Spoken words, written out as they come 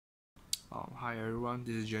Hi everyone,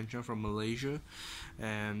 this is Jenchen from Malaysia,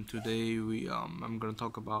 and today I'm gonna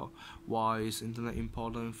talk about why is internet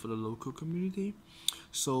important for the local community.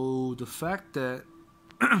 So the fact that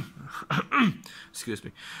excuse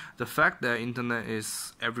me, the fact that internet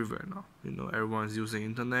is everywhere now. Everyone's using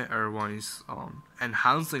internet, everyone is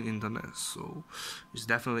enhancing internet. So it's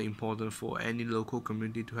definitely important for any local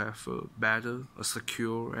community to have a better, a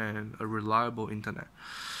secure, and a reliable internet.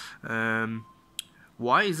 Um,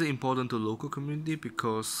 why is it important to local community?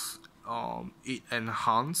 Because it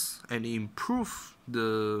enhance and improve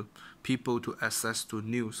the people to access to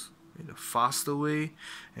news in a faster way,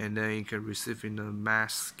 and then you can receive in a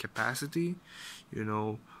mass capacity.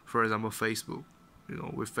 For example, Facebook.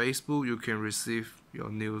 With Facebook you can receive your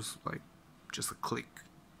news like just a click.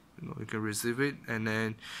 You can receive it, and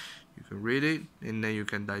then you can read it, and then you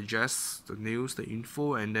can digest the news, the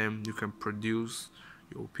info, and then you can produce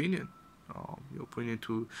your opinion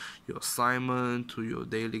to your assignment, to your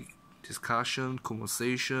daily discussion,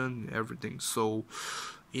 conversation, everything. So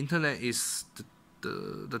internet is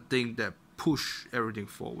the thing that push everything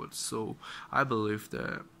forward. So I believe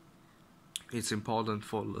that it's important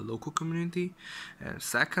for the local community, and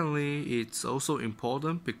secondly it's also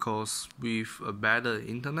important because with a better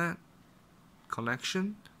internet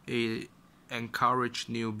connection, it encourage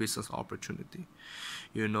new business opportunity.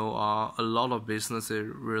 A lot of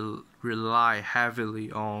businesses rely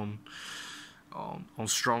heavily on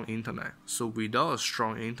strong internet. So without a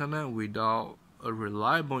strong internet, without a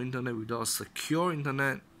reliable internet, without a secure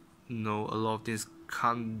internet, a lot of things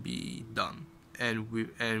can't be done, and we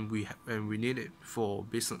need it for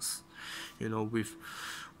business. With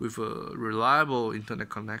a reliable internet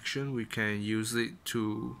connection, we can use it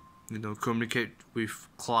to communicate with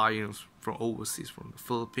clients from overseas, from the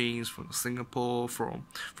Philippines, from Singapore, from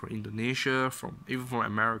Indonesia, even from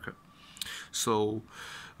America. So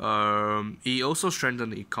it also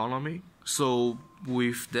strengthens the economy. So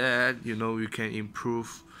with that, you can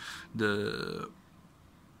improve the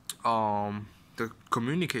the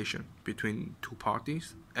communication between two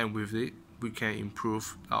parties, and with it we can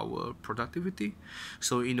improve our productivity.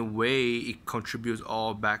 So in a way it contributes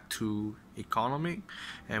all back to economic,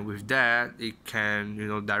 and with that it can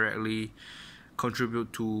directly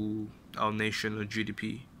contribute to our national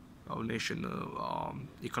GDP, our national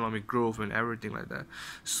economic growth and everything like that.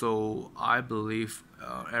 So I believe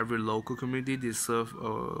every local community deserves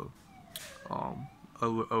a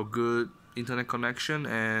good internet connection,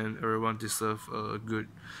 and everyone deserves a good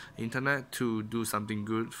internet to do something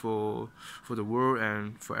good for the world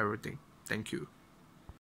and for everything. Thank you.